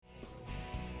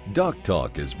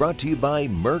DocTalk is brought to you by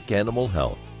Merck Animal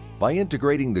Health. By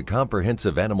integrating the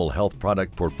comprehensive animal health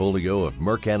product portfolio of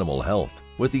Merck Animal Health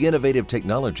with the innovative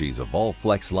technologies of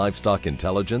All-Flex Livestock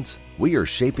Intelligence, we are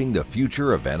shaping the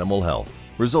future of animal health,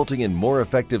 resulting in more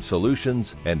effective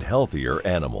solutions and healthier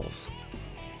animals.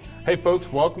 Hey folks,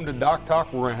 welcome to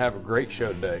DocTalk. We're going to have a great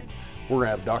show today. We're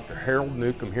going to have Dr. Harold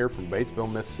Newcomb here from Batesville,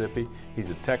 Mississippi. He's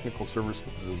a technical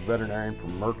services veterinarian from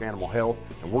Merck Animal Health,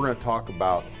 and we're going to talk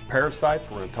about parasites.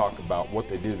 We're going to talk about what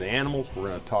they do to the animals. We're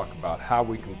going to talk about how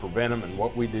we can prevent them and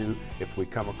what we do if we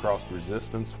come across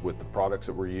resistance with the products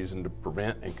that we're using to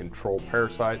prevent and control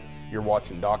parasites. You're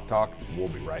watching DocTalk, and we'll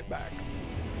be right back.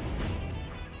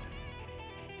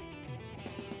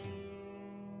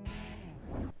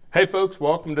 Hey folks,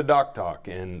 welcome to DocTalk,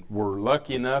 and we're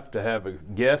lucky enough to have a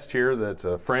guest here that's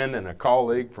a friend and a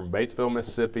colleague from Batesville,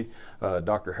 Mississippi,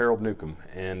 Dr. Harold Newcomb.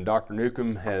 And Dr.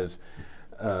 Newcomb has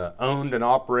owned and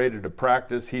operated a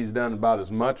practice. He's done about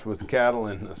as much with cattle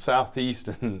in the southeast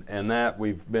and that.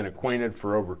 We've been acquainted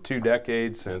for over 2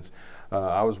 decades since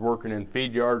I was working in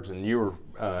feed yards, and you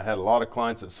had a lot of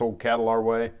clients that sold cattle our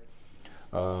way.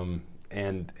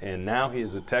 And now he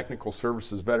is a technical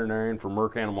services veterinarian for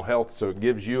Merck Animal Health, so it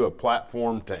gives you a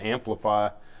platform to amplify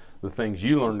the things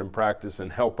you learned in practice and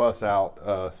help us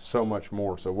out so much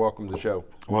more. So welcome to the show.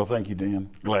 Well, thank you, Dan.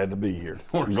 Glad to be here.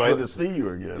 Glad to see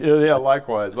you again. Yeah,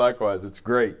 likewise. It's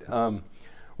great. We're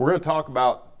going to talk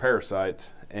about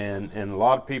parasites, and a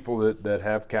lot of people that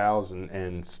have cows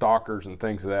and stockers and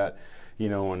things of that, you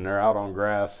know, when they're out on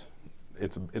grass,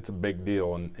 it's a big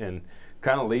deal. And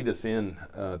kind of lead us in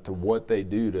to what they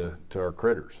do to our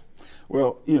critters.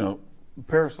 Well, you know,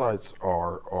 parasites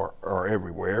are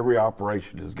everywhere. Every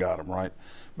operation has got them, right?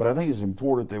 But I think it's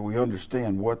important that we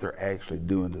understand what they're actually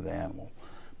doing to the animal.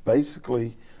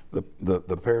 Basically,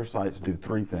 the parasites do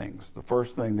 3 things. The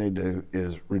first thing they do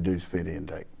is reduce feed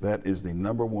intake. That is the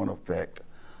 #1 effect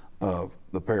of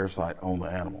the parasite on the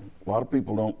animal. A lot of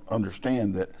people don't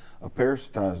understand that a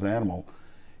parasitized animal,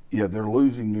 yeah, they're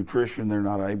losing nutrition. They're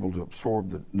not able to absorb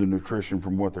the nutrition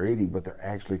from what they're eating, but they're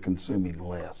actually consuming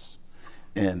less.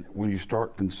 And when you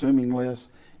start consuming less,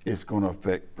 it's going to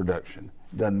affect production.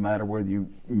 Doesn't matter whether you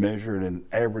measure it in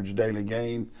average daily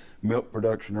gain, milk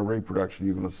production, or reproduction,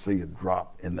 you're going to see a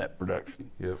drop in that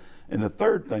production. Yep. And the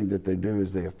third thing that they do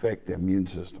is they affect the immune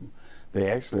system.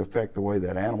 They actually affect the way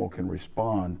that animal can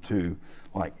respond to,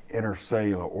 like,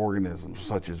 intercellular organisms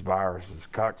such as viruses,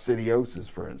 coccidiosis,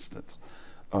 for instance.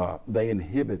 They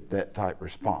inhibit that type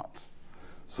response.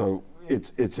 So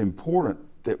it's important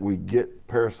that we get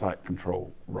parasite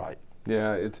control right.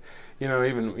 Yeah, it's,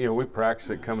 we practice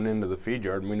it coming into the feed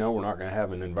yard, and we know we're not going to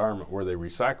have an environment where they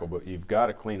recycle, but you've got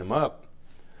to clean them up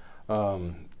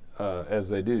as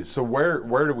they do. So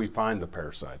where do we find the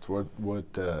parasites?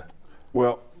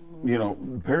 Well, you know,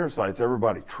 parasites,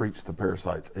 everybody treats the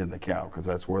parasites in the cow because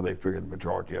that's where they figure the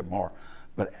majority of them are.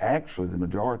 But actually, the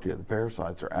majority of the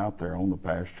parasites are out there on the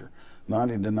pasture.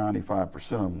 90 to 95% of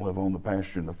them live on the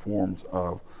pasture in the forms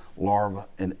of larvae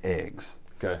and eggs.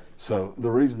 Okay. So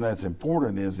the reason that's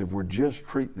important is if we're just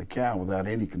treating the cow without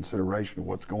any consideration of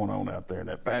what's going on out there in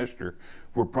that pasture,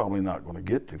 we're probably not going to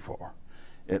get too far.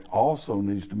 It also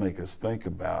needs to make us think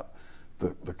about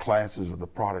the classes of the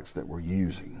products that we're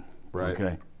using. Right.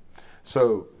 Okay.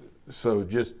 So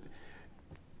just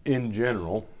in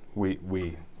general, we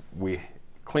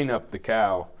clean up the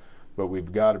cow, but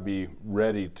we've got to be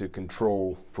ready to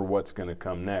control for what's going to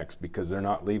come next because they're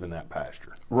not leaving that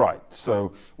pasture. Right.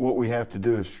 So what we have to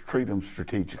do is treat them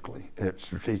strategically at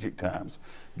strategic times.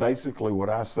 Basically, what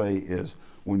I say is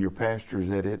when your pasture is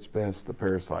at its best, the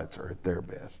parasites are at their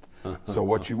best. So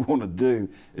what you want to do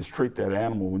is treat that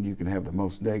animal when you can have the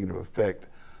most negative effect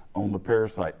on the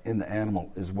parasite in the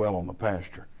animal as well on the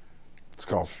pasture. It's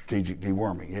called strategic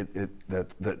deworming.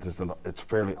 It's a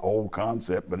fairly old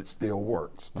concept, but it still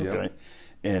works. Okay, Yep.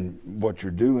 And what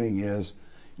you're doing is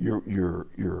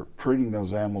you're treating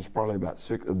those animals probably about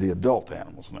the adult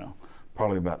animals now,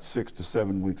 probably about 6 to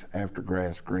 7 weeks after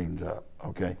grass greens up.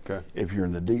 Okay. Okay. If you're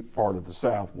in the deep part of the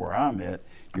South where I'm at,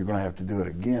 you're going to have to do it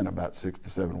again about 6 to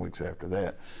 7 weeks after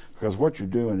that, because what you're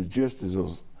doing is just as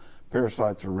those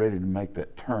parasites are ready to make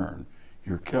that turn,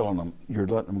 you're killing them, you're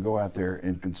letting them go out there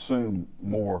and consume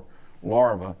more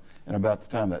larvae, and about the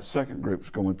time that second group's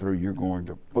going through, you're going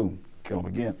to, boom, kill them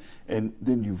again. And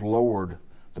then you've lowered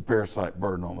the parasite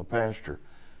burden on the pasture.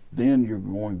 Then you're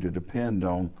going to depend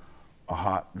on a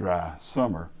hot, dry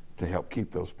summer to help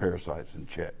keep those parasites in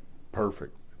check.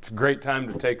 Perfect. It's a great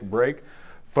time to take a break.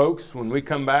 Folks, when we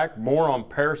come back, more on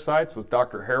parasites with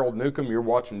Dr. Harold Newcomb. You're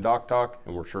watching DocTalk,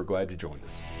 and we're sure glad you joined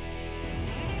us.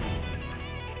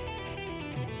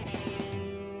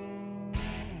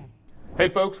 Hey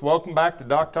folks, welcome back to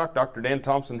DocTalk. Dr. Dan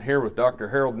Thompson here with Dr.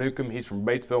 Harold Newcomb. He's from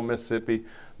Batesville, Mississippi,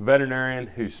 veterinarian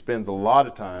who spends a lot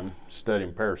of time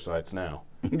studying parasites now.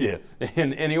 Yes.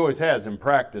 And he always has in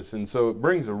practice, and so it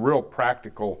brings a real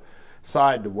practical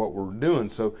side to what we're doing.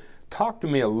 So talk to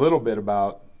me a little bit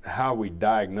about how we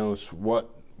diagnose what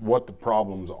the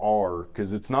problems are,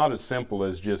 because it's not as simple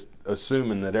as just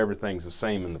assuming that everything's the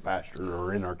same in the pasture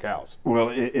or in our cows. Well,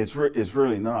 it's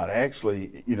really not.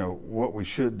 Actually, you know, what we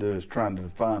should do is trying to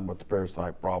define what the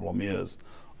parasite problem is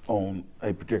on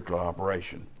a particular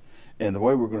operation. And the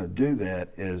way we're going to do that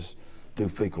is do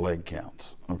fecal egg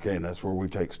counts, okay? And that's where we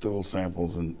take stool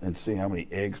samples and see how many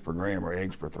eggs per gram or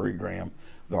eggs per 3 gram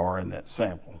there are in that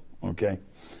sample, okay?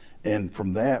 And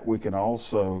from that, we can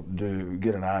also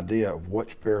get an idea of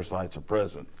which parasites are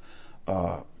present.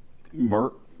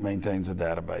 Merck maintains a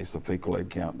database, the fecal egg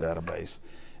count database,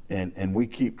 and we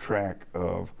keep track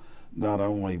of not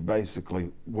only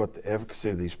basically what the efficacy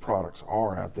of these products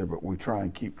are out there, but we try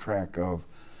and keep track of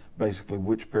basically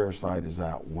which parasite is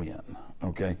out when,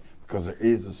 okay? Because there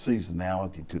is a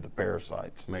seasonality to the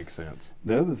parasites. Makes sense.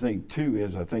 The other thing too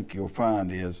is, I think you'll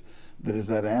find is that as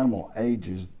that animal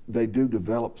ages, they do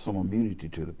develop some immunity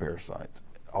to the parasites.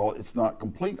 It's not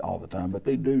complete all the time, but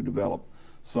they do develop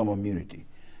some immunity.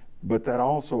 But that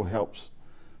also helps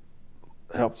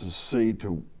us see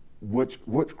to which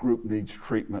group needs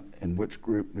treatment and which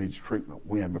group needs treatment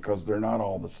when, because they're not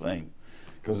all the same.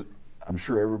 Because I'm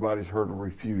sure everybody's heard of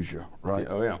refugia, right?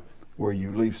 Oh yeah. Where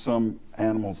you leave some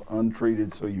animals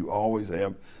untreated, so you always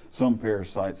have some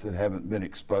parasites that haven't been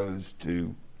exposed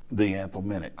to the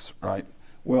anthelmintics, right?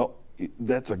 Well,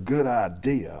 that's a good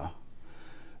idea,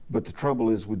 but the trouble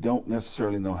is we don't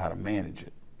necessarily know how to manage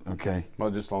it, okay? Well,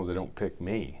 just as long as they don't pick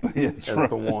me That's as right.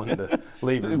 the one to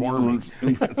leave his worms.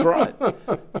 That's right.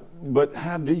 But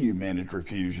how do you manage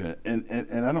refugia?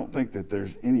 And I don't think that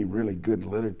there's any really good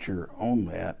literature on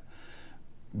that.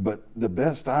 But the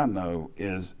best I know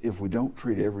is if we don't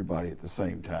treat everybody at the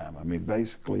same time. I mean,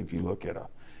 basically, if you look at a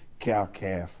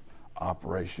cow-calf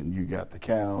operation, you got the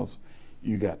cows,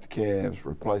 you got the calves,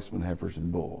 replacement heifers,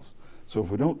 and bulls. So if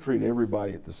we don't treat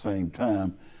everybody at the same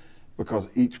time, because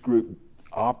each group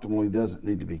optimally doesn't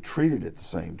need to be treated at the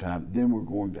same time, then we're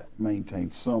going to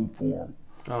maintain some form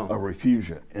of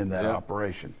refugia in that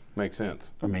operation. Makes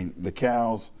sense. I mean, the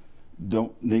cows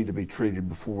don't need to be treated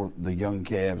before the young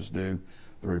calves do.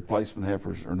 The replacement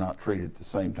heifers are not treated at the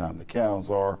same time the cows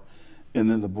are. And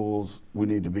then the bulls, we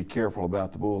need to be careful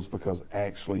about the bulls because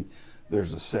actually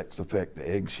there's a sex effect to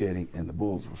egg shedding, and the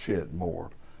bulls will shed more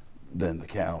than the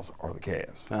cows or the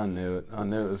calves. I knew it. I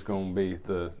knew it was going to be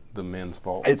the men's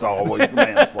fault. It's always the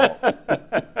man's fault.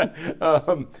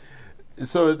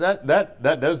 So that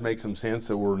does make some sense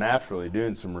that we're naturally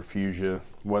doing some refugia,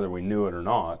 whether we knew it or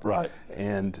not. Right.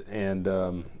 And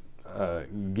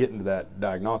get into that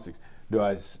diagnostics. Do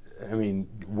I mean,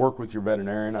 work with your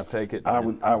veterinarian, I take it? I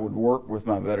would work with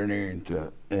my veterinarian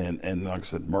and like I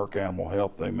said, Merck Animal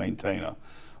Health, they maintain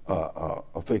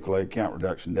a fecal egg count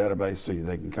reduction database, so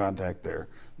they can contact their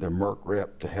Merck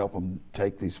rep to help them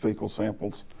take these fecal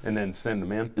samples. And then send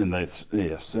them in? And they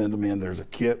send them in. There's a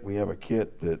kit. We have a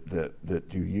kit that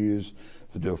you use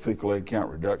to do a fecal egg count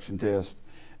reduction test.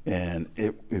 And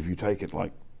if you take it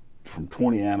like from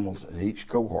 20 animals in each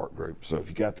cohort group. So if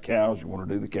you got the cows, you want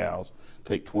to do the cows,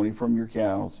 take 20 from your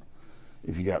cows.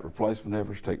 If you got replacement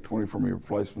heifers, take 20 from your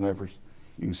replacement heifers.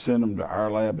 You can send them to our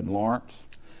lab in Lawrence,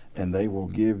 and they will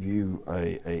give you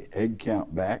a egg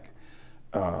count back.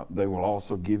 They will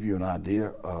also give you an idea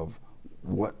of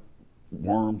what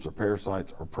worms or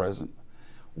parasites are present.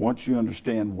 Once you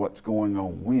understand what's going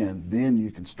on when, then you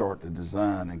can start to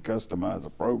design and customize a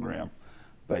program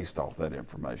based off that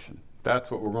information.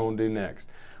 That's what we're going to do next.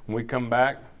 When we come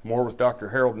back, more with Dr.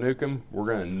 Harold Newcomb. We're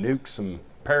going to nuke some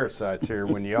parasites here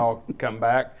when you all come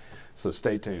back, so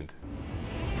stay tuned.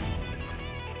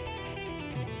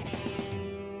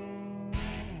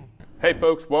 Hey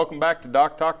folks, welcome back to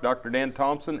DocTalk. Dr. Dan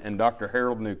Thompson and Dr.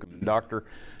 Harold Newcomb. Dr.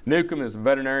 Newcomb is a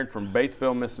veterinarian from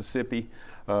Batesville, Mississippi.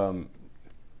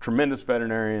 Tremendous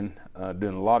veterinarian,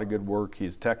 doing a lot of good work.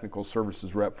 He's technical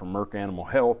services rep for Merck Animal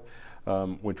Health,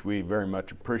 which we very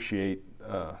much appreciate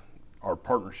our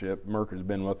partnership. Merck has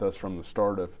been with us from the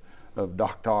start of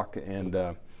DocTalk, and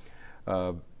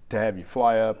to have you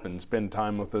fly up and spend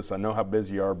time with us. I know how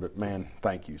busy you are, but man,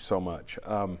 thank you so much.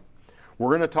 We're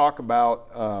going to talk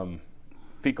about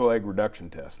fecal egg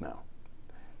reduction tests now.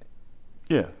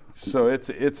 Yeah. So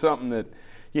it's something that,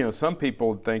 you know, some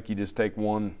people think you just take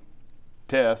one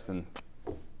test and.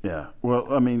 Yeah.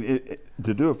 Well, I mean,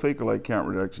 to do a fecal egg count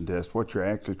reduction test, what you're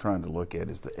actually trying to look at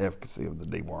is the efficacy of the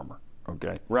dewormer.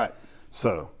 Okay. Right.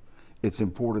 So, it's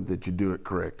important that you do it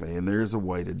correctly, and there's a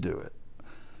way to do it.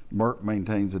 Merck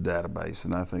maintains a database,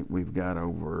 and I think we've got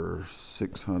over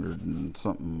 600 and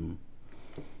something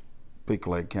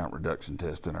fecal egg count reduction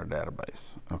tests in our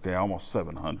database. Okay, almost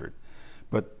 700.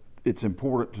 But it's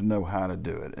important to know how to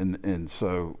do it, and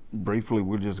so briefly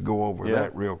we'll just go over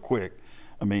that real quick.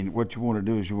 I mean, what you want to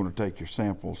do is you want to take your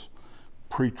samples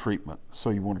pre-treatment,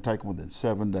 so you want to take them within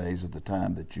 7 days of the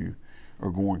time that you are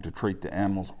going to treat the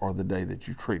animals or the day that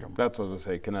you treat them. That's what I was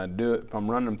going to say. Can I do it if I'm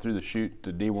running them through the chute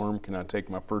to deworm? Can I take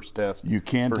my first test? You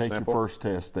can take sample? your first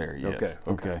test there, yes.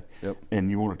 Okay. Yep. And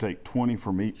you want to take 20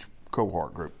 from each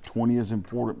cohort group. 20 is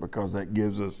important because that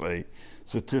gives us a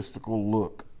statistical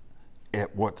look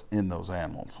at what's in those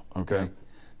animals, okay?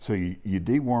 So you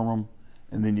deworm them,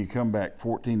 and then you come back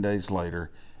 14 days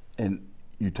later, and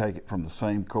you take it from the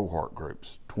same cohort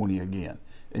groups, 20 again,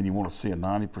 and you want to see a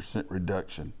 90%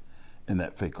 reduction in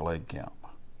that fecal egg count.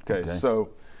 Okay, so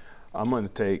I'm going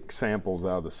to take samples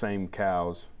out of the same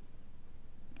cows.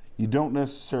 You don't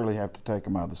necessarily have to take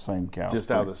them out of the same cows.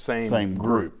 Just out of the same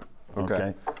group.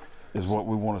 Okay. Is what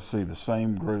we want to see, the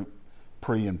same group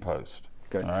pre and post.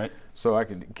 Okay. All right. So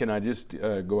can I just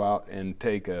go out and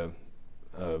take a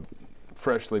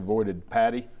freshly voided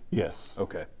patty? Yes.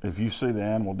 Okay. If you see the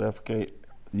animal defecate,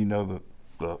 you know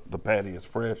that the patty is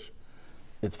fresh,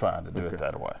 it's fine to do it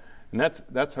that way. And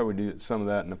that's how we do some of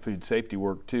that in the food safety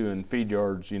work too, in feed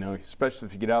yards, you know, especially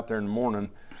if you get out there in the morning,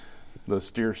 the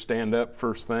steers stand up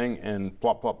first thing and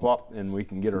plop, plop, plop, and we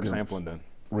can get our sampling done.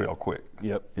 Real quick.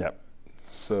 Yep.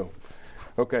 So,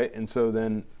 okay, and so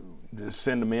then just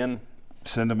send them in?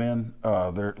 Send them in.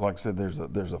 There, like I said,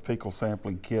 there's a fecal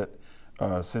sampling kit.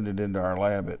 Send it into our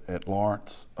lab at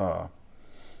Lawrence,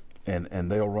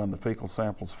 and they'll run the fecal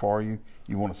samples for you.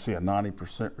 You want to see a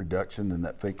 90% reduction in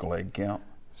that fecal egg count.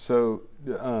 So,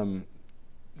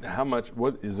 how much?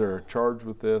 What is there a charge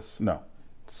with this? No.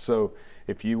 So,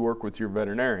 if you work with your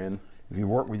veterinarian, if you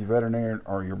work with your veterinarian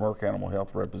or your Merck Animal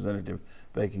Health representative,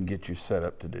 they can get you set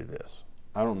up to do this.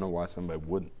 I don't know why somebody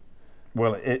wouldn't.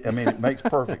 Well, I mean, it makes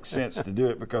perfect sense to do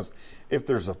it, because if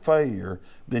there's a failure,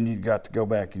 then you've got to go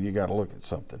back and you got to look at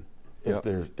something. If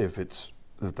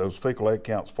those fecal egg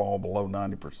counts fall below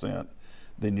 90%,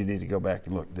 then you need to go back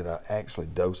and look, did I actually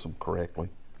dose them correctly?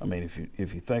 I mean,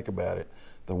 if you think about it,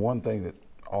 the one thing that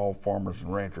all farmers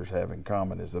and ranchers have in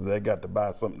common is that they got to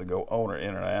buy something to go own or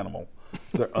enter an animal,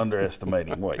 they're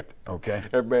underestimating weight, okay?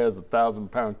 Everybody has a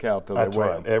 1,000-pound cow till That's they weigh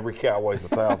right. them. Every cow weighs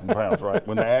 1,000 pounds, right?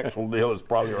 When the actual deal is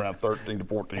probably around 1,300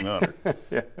 to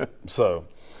 1,400. So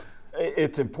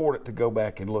it's important to go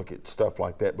back and look at stuff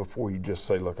like that before you just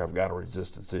say, look, I've got a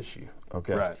resistance issue,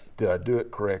 okay? Right. Did I do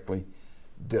it correctly?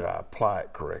 Did I apply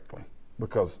it correctly?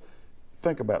 Because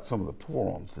think about some of the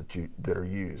forums that are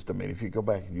used. I mean, if you go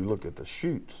back and you look at the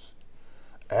chutes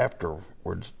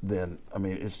afterwards, then, I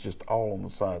mean, it's just all on the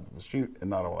sides of the chute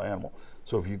and not on the animal.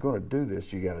 So if you're going to do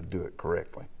this, you got to do it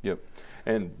correctly. Yep,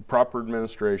 and proper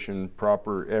administration,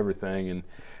 proper everything,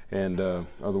 and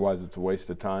otherwise it's a waste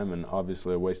of time and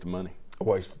obviously a waste of money. A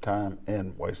waste of time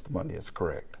and waste of money is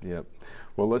correct. Yep.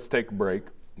 Well, let's take a break.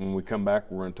 When we come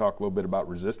back, we're going to talk a little bit about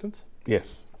resistance.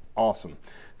 Yes. Awesome.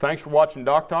 Thanks for watching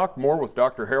Doc Talk. More with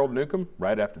Dr. Harold Newcomb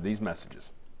right after these messages.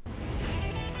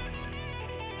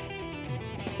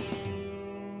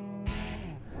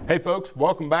 Hey folks,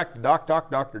 welcome back to Doc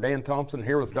Talk. Dr. Dan Thompson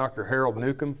here with Dr. Harold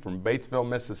Newcomb from Batesville,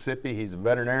 Mississippi. He's a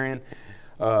veterinarian,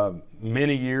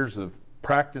 many years of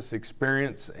practice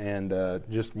experience, and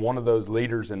just one of those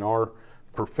leaders in our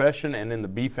profession and in the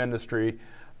beef industry.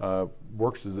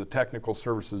 Works as a technical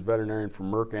services veterinarian for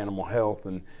Merck Animal Health,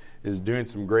 and is doing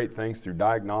some great things through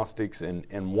diagnostics.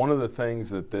 And one of the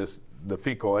things that the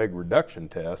fecal egg reduction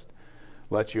test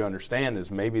lets you understand is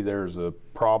maybe there's a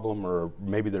problem, or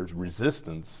maybe there's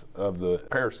resistance of the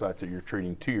parasites that you're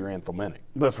treating to your anthelmintic.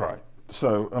 That's right.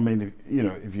 So, I mean,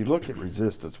 if you look at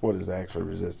resistance, what is actually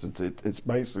resistance? It's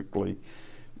basically,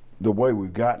 the way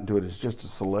we've gotten to it is just a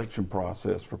selection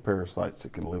process for parasites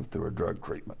that can live through a drug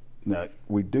treatment. Now,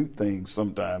 we do things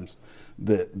sometimes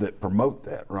that promote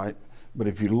that, right? But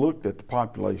if you looked at the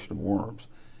population of worms,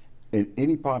 in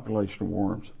any population of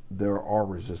worms, there are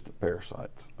resistant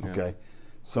parasites, okay? Yeah.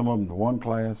 Some of them to one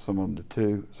class, some of them to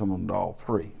two, some of them to all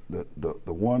three.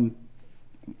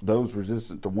 Those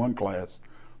resistant to one class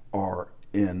are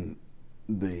in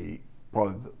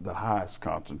probably the highest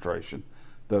concentration.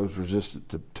 Those resistant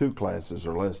to two classes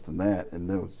are less than that, and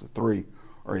those to three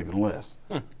are even less.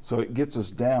 So it gets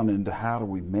us down into how do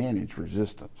we manage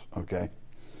resistance, okay?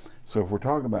 So if we're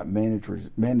talking about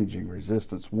managing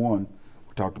resistance, one,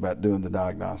 we talked about doing the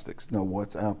diagnostics. Know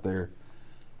what's out there,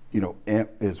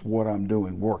 is what I'm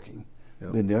doing working?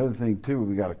 Yep. Then the other thing too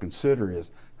we got to consider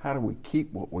is how do we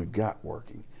keep what we've got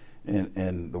working?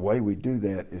 And the way we do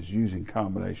that is using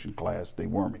combination class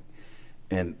deworming.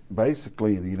 And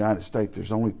basically in the United States,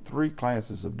 there's only 3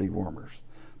 classes of dewormers: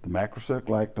 the macrocytic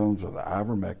lactones or the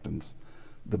ivermectins,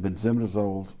 the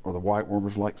benzimidazoles or the white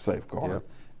wormers like Safeguard, Yep.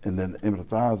 and then the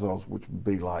imidazole, which would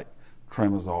be like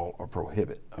Tramadol or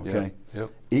Prohibit. Okay.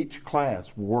 Yep. Each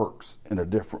class works in a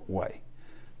different way,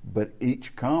 but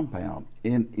each compound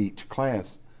in each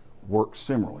class works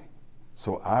similarly.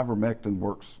 So ivermectin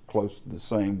works close to the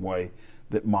same way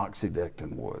that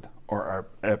moxidectin would, or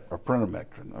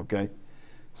aprenomectin, okay?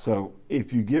 So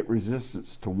if you get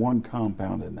resistance to one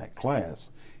compound in that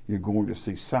class, you're going to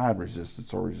see side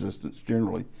resistance or resistance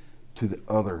generally to the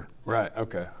other Right,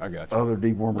 okay, I got you. other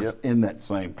dewormers Yep. in that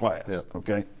same class, Yep.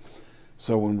 okay?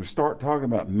 So when we start talking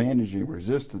about managing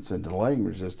resistance and delaying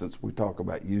resistance, we talk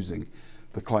about using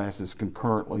the classes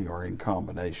concurrently or in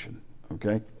combination,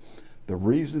 okay? The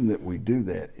reason that we do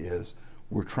that is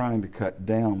we're trying to cut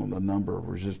down on the number of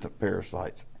resistant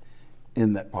parasites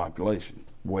in that population.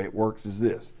 The way it works is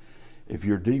this: if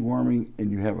you're deworming and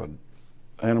you have an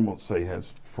animal, say,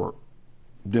 has, for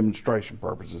demonstration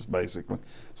purposes basically,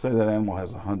 say that animal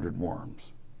has 100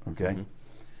 worms, okay? Mm-hmm.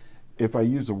 If I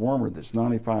use a wormer that's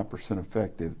 95%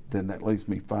 effective, then that leaves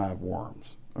me 5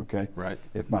 worms, okay? Right.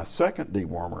 If my second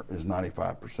dewormer is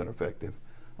 95% effective,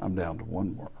 I'm down to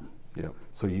 1 worm. Yep.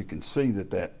 So you can see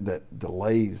that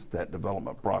delays that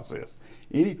development process.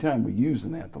 Anytime we use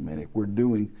an anthelmintic, we're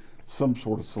doing some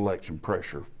sort of selection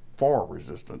pressure for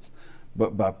resistance,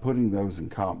 but by putting those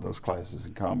those classes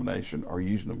in combination or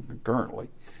using them concurrently,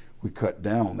 we cut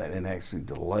down on that and actually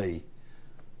delay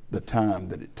the time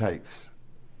that it takes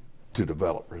to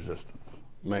develop resistance.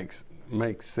 Makes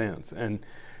sense. And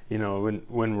you know,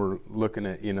 when we're looking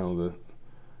at, you know,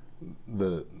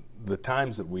 the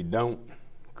times that we don't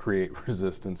create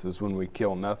resistance is when we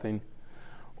kill nothing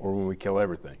or when we kill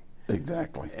everything.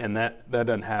 Exactly. And that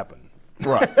doesn't happen.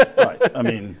 Right, right. I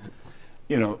mean,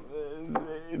 you know,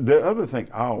 the other thing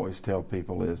I always tell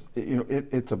people is, you know,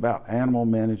 it's about animal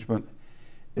management,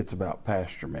 it's about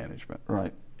pasture management,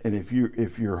 right? And if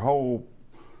your whole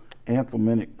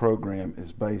anthelmintic program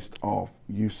is based off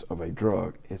use of a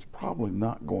drug, it's probably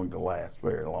not going to last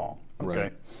very long, okay?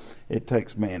 Right. It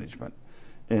takes management.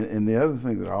 And the other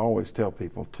thing that I always tell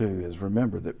people too is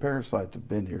remember that parasites have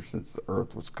been here since the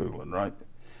earth was cooling, right?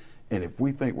 And if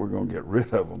we think we're going to get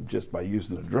rid of them just by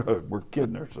using a drug, we're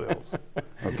kidding ourselves,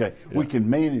 okay? Yeah. We can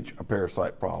manage a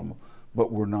parasite problem,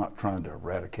 but we're not trying to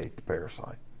eradicate the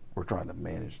parasite. We're trying to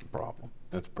manage the problem.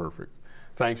 That's perfect.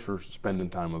 Thanks for spending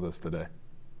time with us today.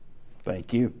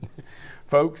 Thank you.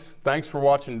 Folks, thanks for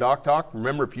watching DocTalk.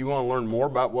 Remember, if you want to learn more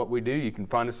about what we do, you can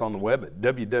find us on the web at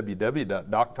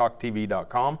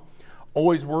www.doctalktv.com.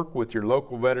 Always work with your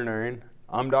local veterinarian.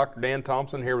 I'm Dr. Dan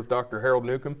Thompson here with Dr. Harold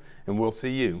Newcomb, and we'll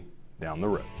see you down the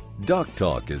road.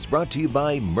 DocTalk is brought to you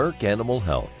by Merck Animal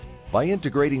Health. By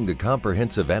integrating the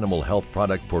comprehensive animal health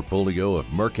product portfolio of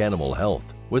Merck Animal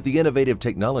Health with the innovative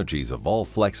technologies of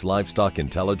All-Flex Livestock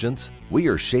Intelligence, we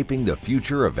are shaping the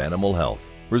future of animal health,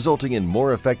 resulting in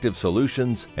more effective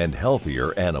solutions and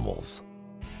healthier animals.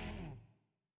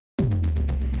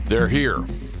 They're here,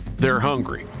 they're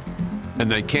hungry,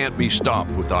 and they can't be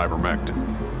stopped with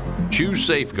ivermectin. Choose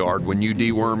Safeguard when you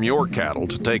deworm your cattle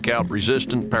to take out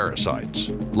resistant parasites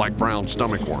like brown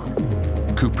stomach worm,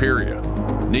 Cooperia,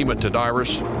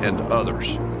 Nematodirus, and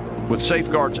others. With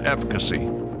Safeguard's efficacy,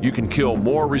 you can kill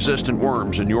more resistant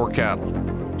worms in your cattle,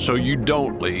 so you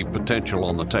don't leave potential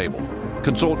on the table.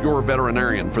 Consult your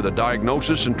veterinarian for the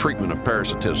diagnosis and treatment of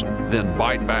parasitism. Then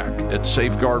bite back at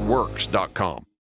safeguardworks.com.